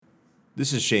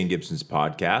This is Shane Gibson's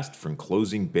podcast from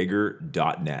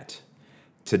closingbigger.net.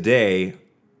 Today,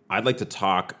 I'd like to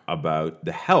talk about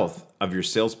the health of your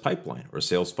sales pipeline or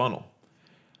sales funnel.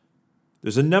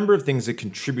 There's a number of things that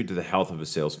contribute to the health of a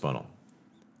sales funnel.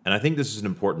 And I think this is an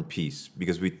important piece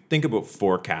because we think about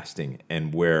forecasting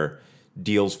and where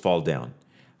deals fall down,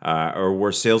 or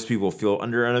where salespeople feel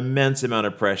under an immense amount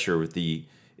of pressure with the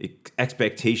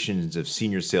expectations of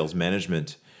senior sales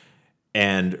management,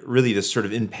 and really this sort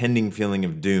of impending feeling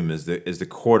of doom as the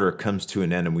quarter comes to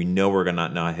an end and we know we're going to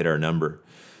not hit our number.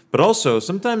 But also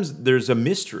sometimes there's a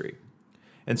mystery.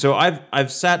 And so I've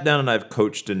sat down and I've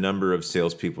coached a number of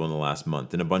salespeople in the last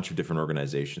month in a bunch of different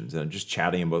organizations, and I'm just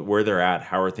chatting about where they're at,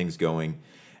 how are things going.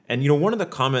 And one of the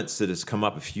comments that has come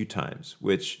up a few times,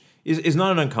 which is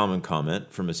not an uncommon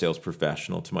comment from a sales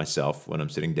professional to myself when I'm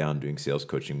sitting down doing sales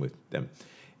coaching with them,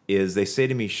 is they say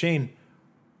to me, Shane,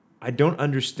 I don't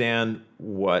understand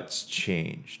what's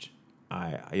changed.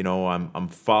 I'm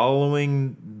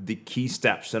following the key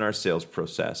steps in our sales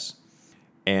process,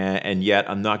 and yet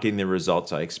I'm not getting the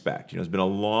results I expect. It's been a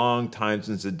long time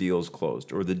since the deal's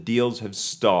closed, or the deals have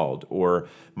stalled, or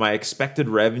my expected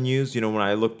revenues, when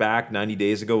I look back 90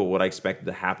 days ago at what I expected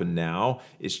to happen now,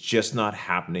 it's just not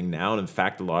happening now. And in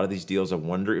fact, a lot of these deals, I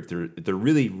wonder if they're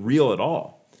really real at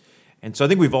all. And so I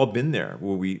think we've all been there,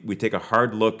 where we take a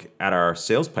hard look at our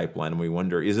sales pipeline and we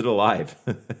wonder, is it alive?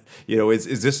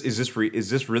 Is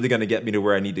this really going to get me to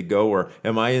where I need to go, or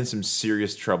am I in some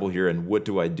serious trouble here? And what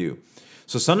do I do?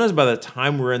 So sometimes by the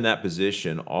time we're in that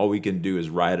position, all we can do is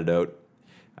ride it out,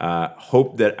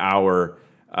 hope that our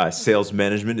sales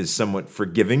management is somewhat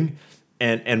forgiving,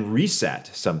 and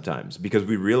reset sometimes, because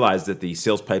we realize that the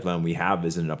sales pipeline we have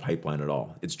isn't a pipeline at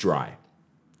all. It's dry.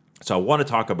 So I want to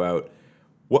talk about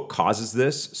what causes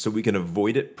this so we can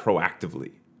avoid it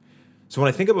proactively. So when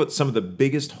I think about some of the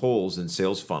biggest holes in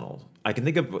sales funnels, I can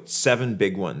think of about 7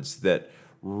 big ones that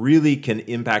really can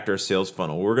impact our sales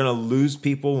funnel. We're going to lose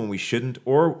people when we shouldn't,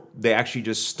 or they actually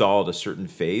just stall at a certain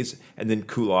phase and then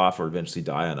cool off or eventually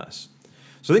die on us.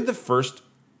 So I think the first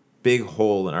big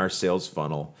hole in our sales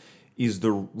funnel is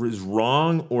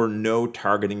wrong or no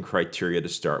targeting criteria to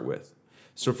start with.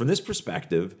 So from this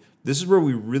perspective, this is where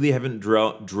we really haven't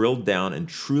drilled down and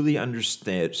truly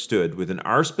understood within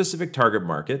our specific target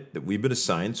market that we've been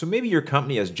assigned. So maybe your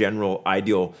company has general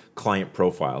ideal client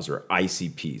profiles, or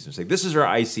ICPs. It's like, this is our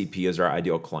ICP as our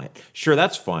ideal client. Sure,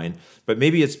 that's fine, but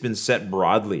maybe it's been set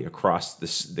broadly across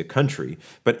the country.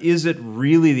 But is it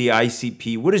really the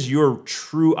ICP? What is your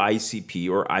true ICP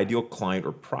or ideal client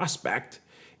or prospect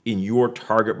in your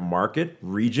target market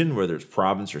region, whether it's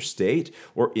province or state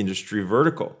or industry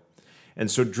vertical? And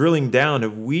so drilling down,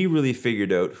 have we really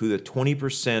figured out who the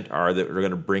 20% are that are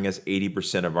going to bring us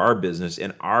 80% of our business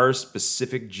in our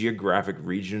specific geographic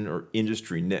region or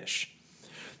industry niche?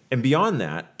 And beyond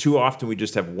that, too often we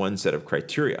just have one set of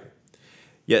criteria,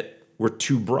 yet we're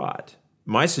too broad.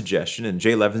 My suggestion, and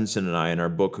Jay Levinson and I in our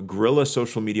book, Guerrilla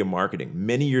Social Media Marketing,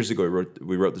 many years ago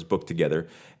we wrote this book together.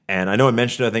 And I know I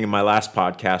mentioned it, I think, in my last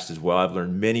podcast as well. I've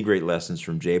learned many great lessons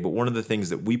from Jay, but one of the things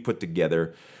that we put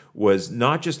together was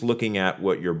not just looking at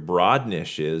what your broad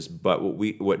niche is, but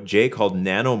what Jay called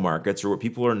nano markets, or what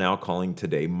people are now calling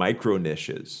today micro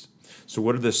niches. So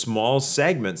what are the small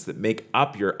segments that make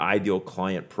up your ideal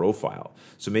client profile?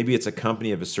 So maybe it's a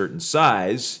company of a certain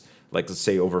size, like let's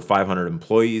say over 500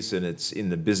 employees, and it's in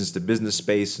the business-to-business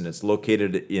space, and it's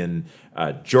located in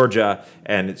Georgia,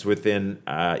 and it's within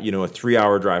a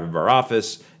 3-hour drive of our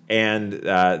office, and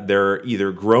they're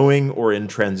either growing or in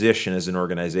transition as an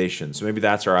organization. So maybe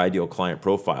that's our ideal client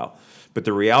profile. But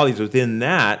the reality is within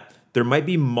that, there might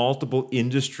be multiple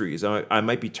industries. I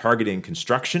might be targeting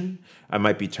construction. I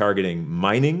might be targeting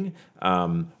mining,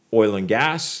 oil and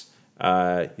gas,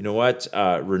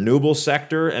 renewable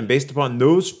sector. And based upon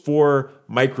those 4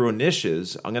 micro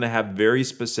niches, I'm going to have very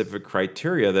specific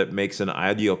criteria that makes an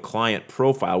ideal client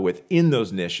profile within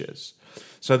those niches.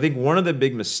 So I think one of the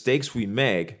big mistakes we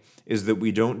make is that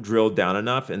we don't drill down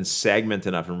enough and segment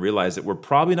enough and realize that we're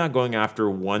probably not going after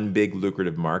one big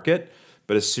lucrative market,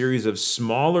 but a series of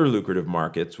smaller lucrative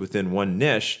markets within one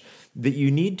niche that you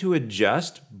need to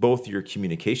adjust both your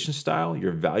communication style,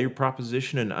 your value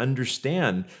proposition, and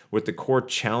understand what the core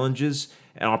challenges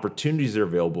and opportunities are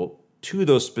available to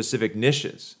those specific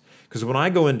niches. Because when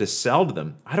I go in to sell to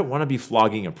them, I don't want to be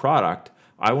flogging a product.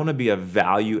 I want to be a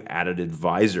value-added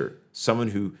advisor, someone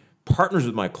who partners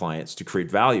with my clients to create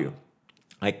value.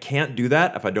 I can't do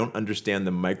that if I don't understand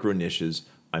the micro niches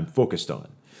I'm focused on.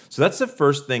 So that's the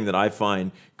first thing that I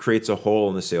find creates a hole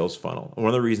in the sales funnel. And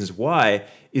one of the reasons why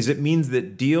is it means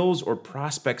that deals or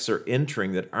prospects are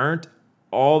entering that aren't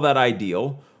all that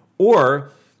ideal,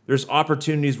 or There's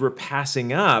opportunities we're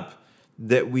passing up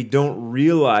that we don't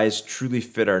realize truly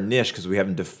fit our niche because we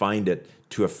haven't defined it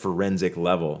to a forensic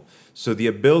level. So the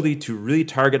ability to really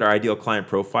target our ideal client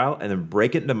profile and then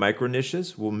break it into micro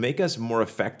niches will make us more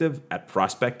effective at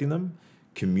prospecting them,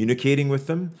 communicating with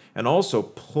them, and also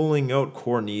pulling out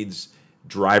core needs,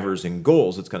 drivers, and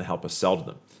goals that's going to help us sell to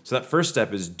them. So that first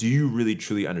step is, do you really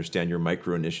truly understand your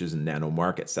micro niches and nano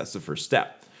markets? That's the first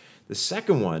step. The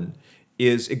second one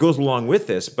is, it goes along with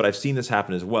this, but I've seen this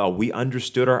happen as well. We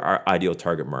understood our ideal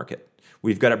target market.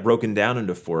 We've got it broken down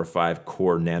into 4 or 5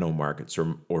 core nano markets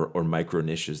or micro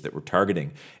niches that we're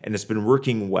targeting. And it's been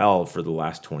working well for the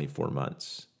last 24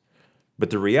 months.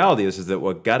 But the reality is that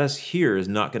what got us here is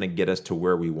not going to get us to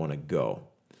where we want to go.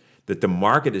 That the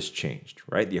market has changed,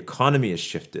 right? The economy has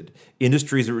shifted.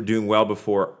 Industries that were doing well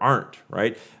before aren't,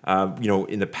 right?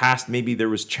 In the past, maybe there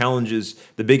was challenges.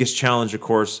 The biggest challenge, of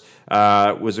course,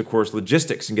 was, of course,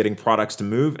 logistics and getting products to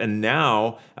move. And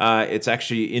now it's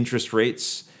actually interest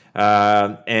rates.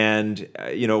 From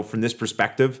this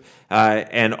perspective,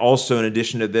 and also in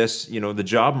addition to this, the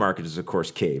job market is, of course,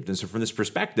 caved. And so from this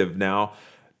perspective now,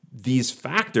 these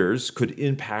factors could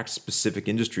impact specific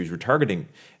industries we're targeting.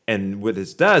 And what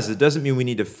this does, it doesn't mean we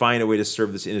need to find a way to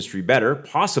serve this industry better,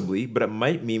 possibly, but it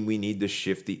might mean we need to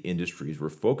shift the industries we're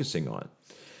focusing on.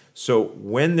 So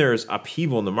when there's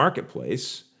upheaval in the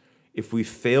marketplace, if we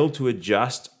fail to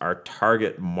adjust our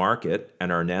target market and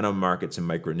our nano markets and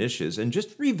micro niches and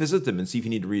just revisit them and see if you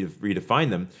need to redefine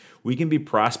them, we can be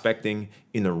prospecting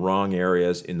in the wrong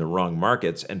areas, in the wrong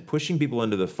markets, and pushing people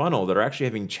into the funnel that are actually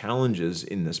having challenges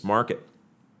in this market.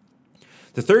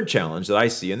 The third challenge that I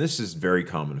see, and this is very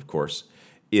common, of course,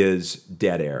 is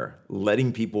dead air,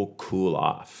 letting people cool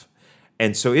off.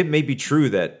 And so it may be true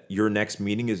that your next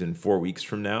meeting is in 4 weeks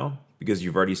from now, because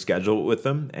you've already scheduled it with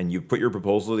them and you've put your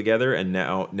proposal together, and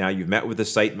now you've met with the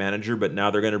site manager, but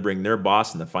now they're going to bring their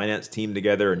boss and the finance team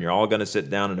together, and you're all going to sit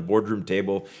down at a boardroom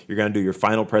table. You're going to do your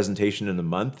final presentation in a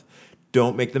month.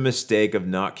 Don't make the mistake of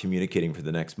not communicating for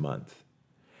the next month.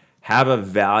 Have a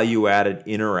value-added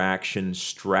interaction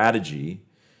strategy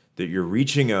that you're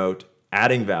reaching out,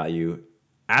 adding value,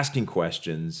 asking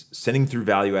questions, sending through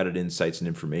value-added insights and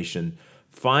information.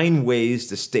 Find ways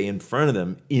to stay in front of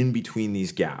them in between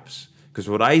these gaps. Because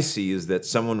what I see is that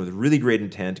someone with really great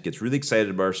intent gets really excited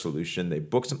about our solution. They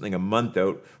book something a month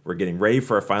out. We're getting ready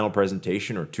for our final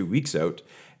presentation, or 2 weeks out,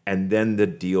 and then the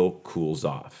deal cools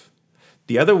off.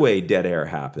 The other way dead air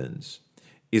happens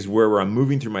is where I'm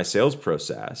moving through my sales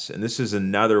process. And this is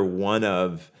another one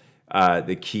of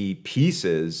the key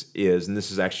pieces is, and this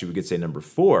is actually, we could say number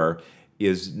 4,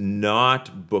 is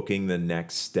not booking the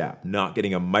next step, not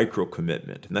getting a micro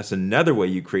commitment. And that's another way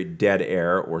you create dead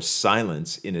air or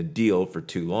silence in a deal for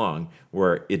too long,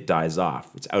 where it dies off.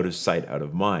 It's out of sight, out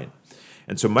of mind.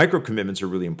 And so micro commitments are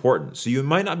really important. So you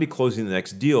might not be closing the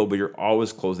next deal, but you're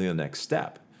always closing the next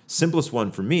step. Simplest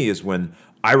one for me is when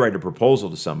I write a proposal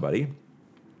to somebody.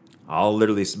 I'll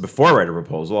literally, before I write a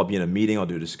proposal, I'll be in a meeting, I'll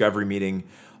do a discovery meeting,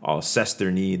 I'll assess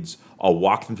their needs, I'll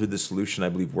walk them through the solution I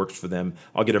believe works for them,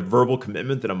 I'll get a verbal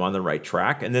commitment that I'm on the right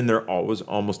track, and then they're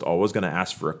almost always going to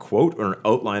ask for a quote or an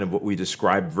outline of what we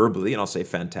described verbally, and I'll say,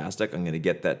 fantastic, I'm going to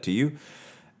get that to you.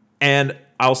 And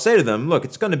I'll say to them, look,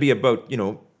 it's going to be about,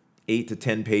 8 to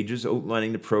 10 pages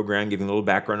outlining the program, giving a little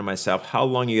background on myself. How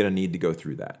long are you going to need to go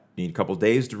through that? You need a couple of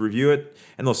days to review it?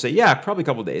 And they'll say, yeah, probably a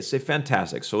couple of days. Say,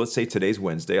 fantastic. So let's say today's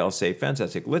Wednesday. I'll say,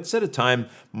 fantastic. Let's set a time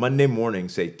Monday morning,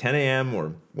 say 10 a.m.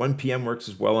 or 1 p.m. works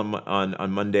as well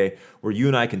on Monday, where you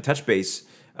and I can touch base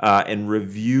and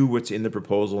review what's in the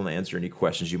proposal and answer any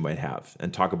questions you might have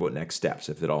and talk about next steps,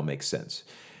 if it all makes sense.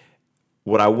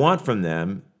 What I want from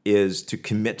them is to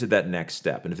commit to that next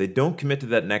step. And if they don't commit to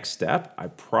that next step, I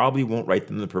probably won't write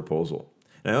them the proposal.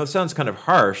 And I know it sounds kind of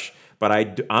harsh, but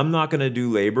I'm not going to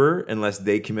do labor unless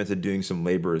they commit to doing some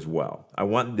labor as well. I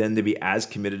want them to be as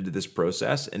committed to this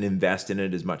process and invest in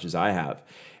it as much as I have.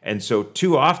 And so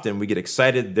too often we get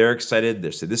excited, they're excited,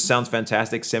 they say, this sounds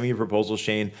fantastic, send me your proposal,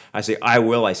 Shane. I say, I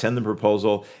will, I send the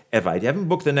proposal. If I haven't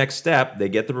booked the next step, they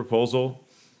get the proposal.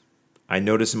 I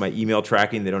notice in my email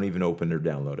tracking, they don't even open or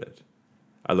download it.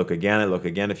 I look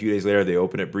again. A few days later, they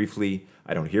open it briefly.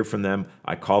 I don't hear from them.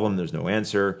 I call them. There's no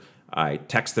answer. I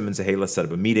text them and say, hey, let's set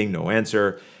up a meeting. No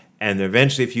answer. And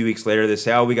eventually, a few weeks later, they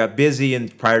say, oh, we got busy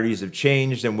and priorities have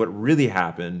changed. And what really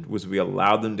happened was we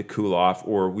allowed them to cool off,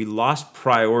 or we lost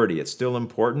priority. It's still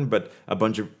important, but a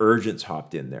bunch of urgents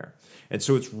hopped in there. And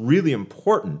so it's really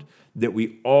important that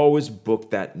we always book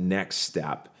that next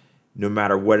step, no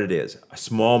matter what it is, a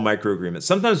small micro agreement.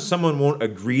 Sometimes someone won't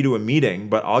agree to a meeting,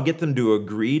 but I'll get them to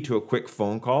agree to a quick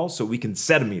phone call so we can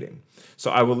set a meeting.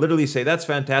 So I will literally say, that's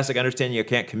fantastic. I understand you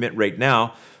can't commit right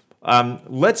now,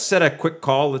 Let's set a quick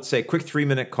call, let's say a quick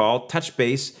 3-minute call, touch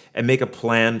base, and make a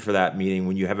plan for that meeting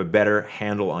when you have a better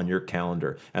handle on your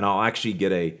calendar. And I'll actually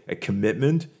get a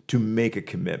commitment to make a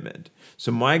commitment.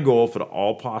 So my goal, if at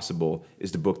all possible,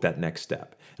 is to book that next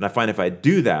step. And I find if I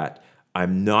do that,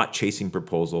 I'm not chasing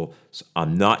proposals,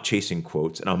 I'm not chasing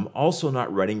quotes, and I'm also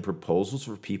not writing proposals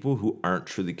for people who aren't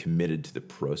truly committed to the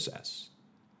process.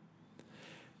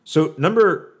 So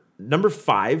number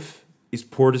 5 is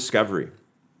poor discovery.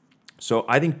 So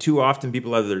I think too often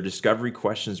people have their discovery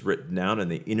questions written down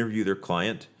and they interview their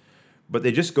client, but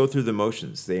they just go through the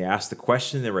motions. They ask the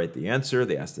question, they write the answer,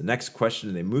 they ask the next question,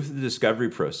 and they move through the discovery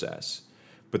process,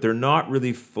 but they're not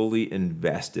really fully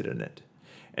invested in it.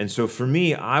 And so for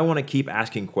me, I want to keep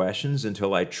asking questions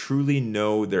until I truly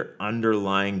know their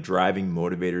underlying driving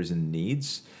motivators and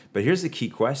needs. But here's the key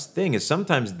thing is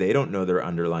sometimes they don't know their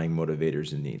underlying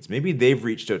motivators and needs. Maybe they've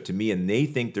reached out to me and they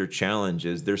think their challenge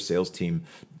is their sales team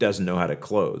doesn't know how to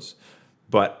close.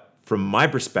 But from my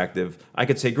perspective, I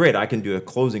could say, great, I can do a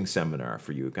closing seminar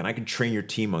for you, and I can train your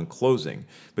team on closing.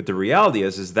 But the reality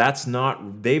is that's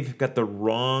not, they've got the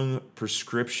wrong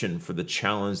prescription for the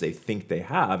challenge they think they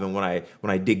have. And when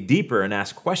I dig deeper and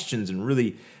ask questions and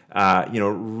really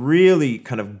really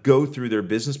kind of go through their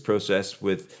business process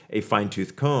with a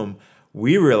fine-tooth comb,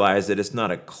 we realize that it's not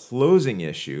a closing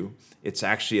issue. It's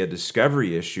actually a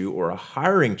discovery issue or a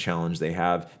hiring challenge they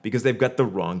have because they've got the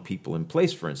wrong people in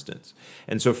place, for instance.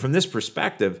 And so from this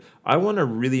perspective, I want to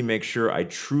really make sure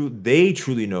they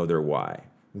truly know their why,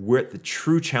 where the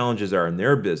true challenges are in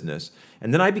their business,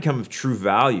 and then I become of true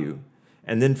value.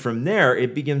 And then from there,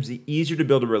 it becomes easier to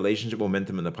build a relationship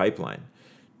momentum in the pipeline.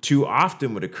 Too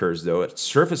often what occurs, though, at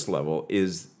surface level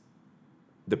is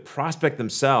the prospect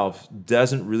themselves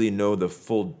doesn't really know the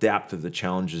full depth of the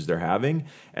challenges they're having,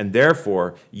 and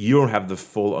therefore you don't have the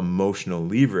full emotional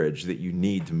leverage that you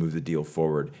need to move the deal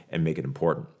forward and make it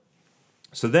important.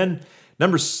 So then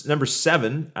number 6,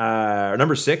 and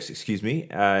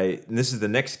this is the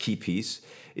next key piece,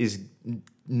 is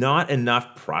not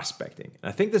enough prospecting.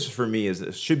 And I think this for me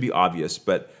should be obvious,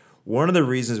 but one of the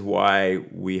reasons why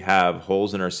we have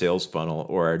holes in our sales funnel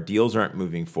or our deals aren't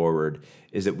moving forward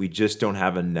is that we just don't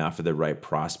have enough of the right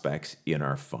prospects in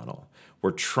our funnel.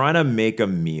 We're trying to make a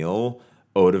meal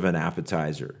out of an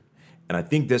appetizer. And I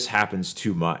think this happens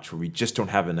too much, where we just don't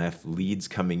have enough leads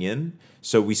coming in.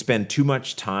 So we spend too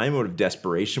much time out of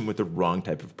desperation with the wrong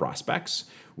type of prospects.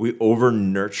 We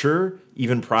over-nurture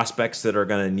even prospects that are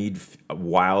going to need a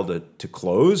while to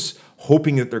close,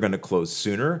 hoping that they're going to close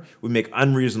sooner. We make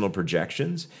unreasonable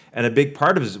projections. And a big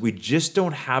part of it is we just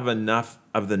don't have enough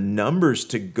of the numbers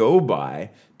to go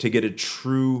by to get a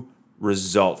true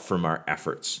result from our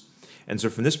efforts. And so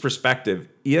from this perspective,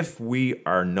 if we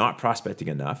are not prospecting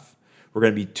enough, we're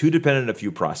going to be too dependent on a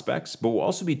few prospects, but we'll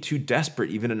also be too desperate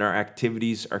even in our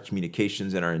activities, our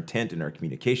communications, and our intent in our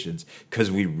communications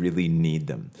because we really need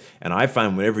them. And I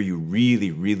find whenever you really,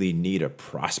 really need a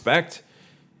prospect,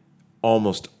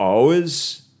 almost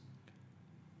always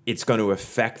it's going to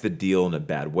affect the deal in a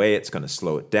bad way. It's going to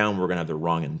slow it down. We're going to have the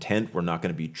wrong intent. We're not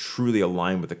going to be truly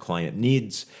aligned with the client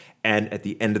needs. And at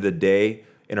the end of the day,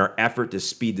 in our effort to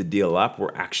speed the deal up,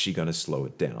 we're actually going to slow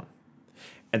it down.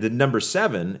 And then number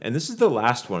 7, and this is the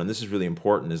last one, and this is really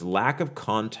important, is lack of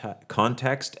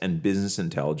context and business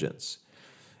intelligence.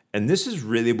 And this is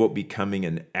really about becoming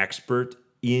an expert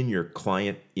in your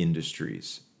client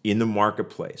industries, in the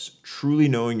marketplace, truly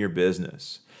knowing your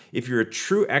business. If you're a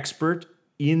true expert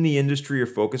in the industry you're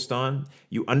focused on,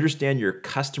 you understand your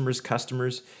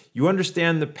customers, you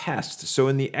understand the pests. So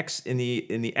in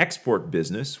the export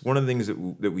business, one of the things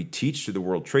that we teach through the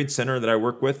World Trade Center that I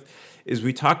work with is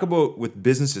we talk about with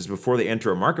businesses before they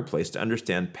enter a marketplace to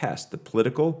understand pests, the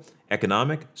political,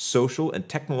 economic, social, and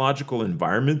technological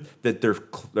environment that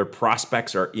their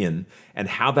prospects are in, and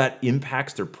how that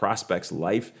impacts their prospects'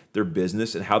 life, their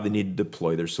business, and how they need to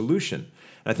deploy their solution.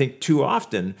 And I think too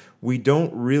often we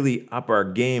don't really up our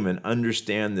game and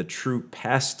understand the true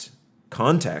pest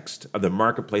context of the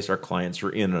marketplace our clients are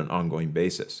in on an ongoing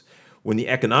basis. When the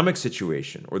economic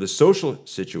situation or the social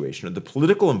situation or the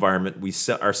political environment we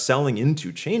are selling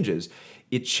into changes,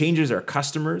 it changes our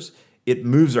customers, it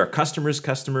moves our customers,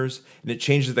 and it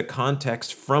changes the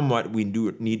context from what we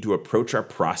need to approach our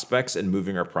prospects and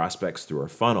moving our prospects through our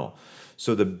funnel.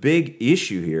 So the big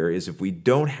issue here is if we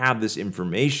don't have this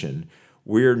information,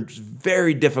 we're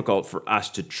very difficult for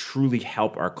us to truly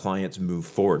help our clients move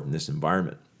forward in this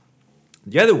environment.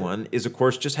 The other one is, of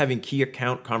course, just having key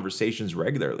account conversations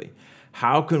regularly.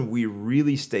 How can we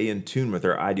really stay in tune with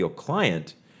our ideal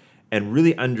client and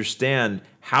really understand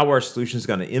how our solution is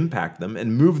going to impact them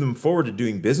and move them forward to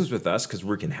doing business with us because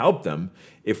we can help them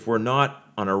if we're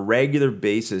not on a regular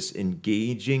basis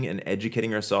engaging and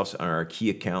educating ourselves on our key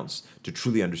accounts to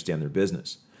truly understand their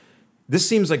business. This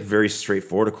seems like very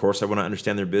straightforward. Of course, I want to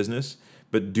understand their business,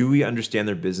 but do we understand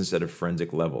their business at a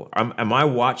forensic level? Am I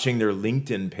watching their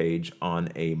LinkedIn page on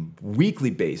a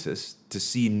weekly basis to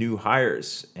see new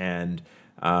hires and,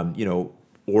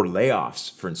 or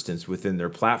layoffs, for instance, within their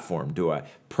platform? Do I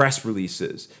press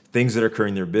releases, things that are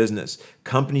occurring in their business,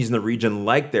 companies in the region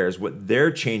like theirs, what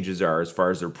their changes are as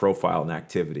far as their profile and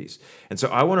activities? And so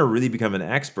I want to really become an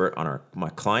expert on my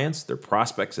clients, their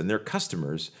prospects, and their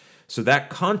customers. So that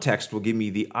context will give me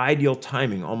the ideal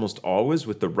timing almost always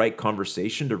with the right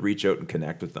conversation to reach out and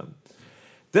connect with them.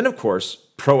 Then, of course,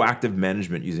 proactive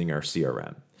management using our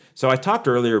CRM. So I talked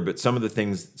earlier about some of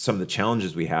the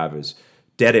challenges we have is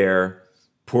dead air,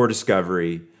 poor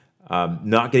discovery,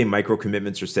 not getting micro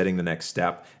commitments or setting the next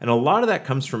step. And a lot of that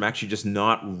comes from actually just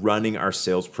not running our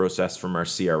sales process from our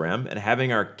CRM and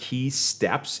having our key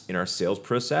steps in our sales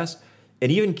process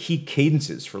and even key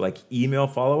cadences for like email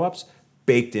follow-ups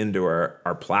baked into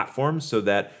our platform so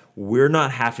that we're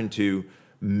not having to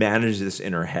manage this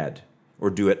in our head or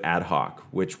do it ad hoc,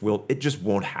 it just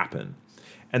won't happen.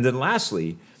 And then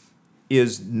lastly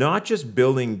is not just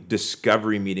building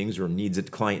discovery meetings or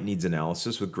client needs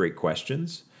analysis with great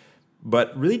questions,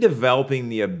 but really developing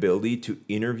the ability to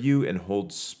interview and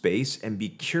hold space and be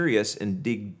curious and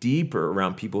dig deeper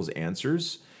around people's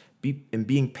answers and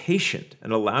being patient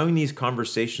and allowing these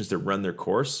conversations to run their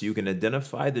course so you can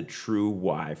identify the true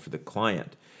why for the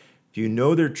client. If you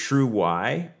know their true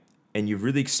why and you've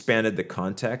really expanded the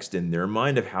context in their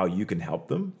mind of how you can help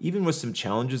them, even with some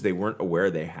challenges they weren't aware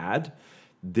they had,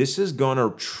 this is going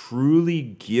to truly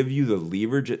give you the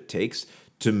leverage it takes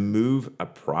to move a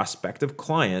prospective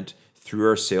client through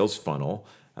our sales funnel,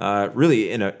 really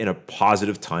in a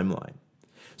positive timeline.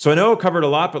 So I know I covered a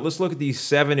lot, but let's look at these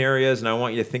 7 areas, and I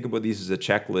want you to think about these as a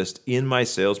checklist in my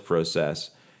sales process.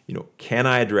 Can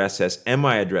I address this? Am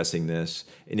I addressing this?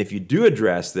 And if you do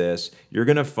address this, you're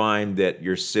going to find that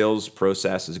your sales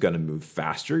process is going to move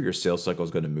faster, your sales cycle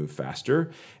is going to move faster,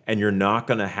 and you're not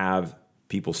going to have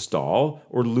people stall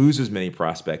or lose as many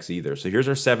prospects either. So here's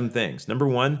our 7 things. Number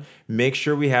 1, make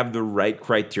sure we have the right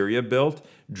criteria built,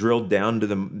 drilled down to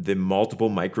the multiple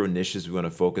micro niches we want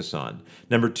to focus on.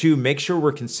 Number 2, make sure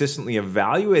we're consistently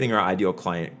evaluating our ideal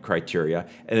client criteria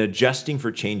and adjusting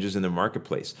for changes in the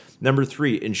marketplace. Number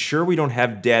 3, ensure we don't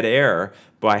have dead air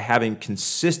by having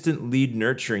consistent lead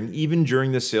nurturing even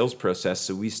during the sales process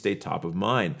so we stay top of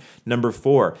mind. Number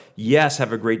 4, yes,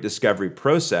 have a great discovery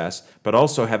process, but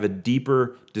also have a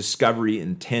deeper discovery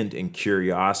intent and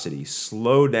curiosity.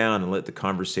 Slow down and let the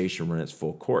conversation run its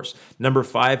full course. Number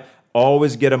 5,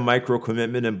 always get a micro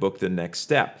commitment and book the next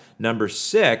step. Number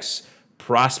 6,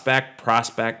 prospect.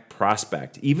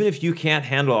 Even if you can't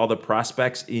handle all the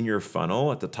prospects in your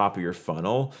funnel, at the top of your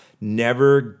funnel,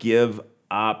 never give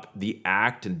up the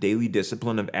act and daily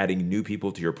discipline of adding new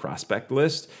people to your prospect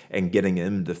list and getting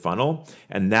them into the funnel.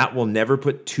 And that will never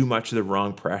put too much of the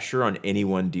wrong pressure on any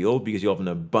one deal because you'll have an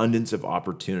abundance of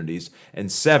opportunities. And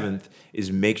 7th is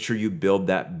make sure you build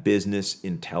that business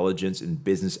intelligence and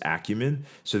business acumen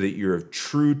so that you're a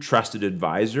true trusted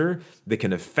advisor that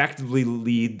can effectively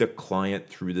lead the client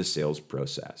through the sales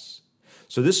process.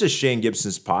 So this is Shane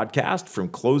Gibson's podcast from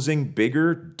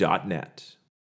closingbigger.net.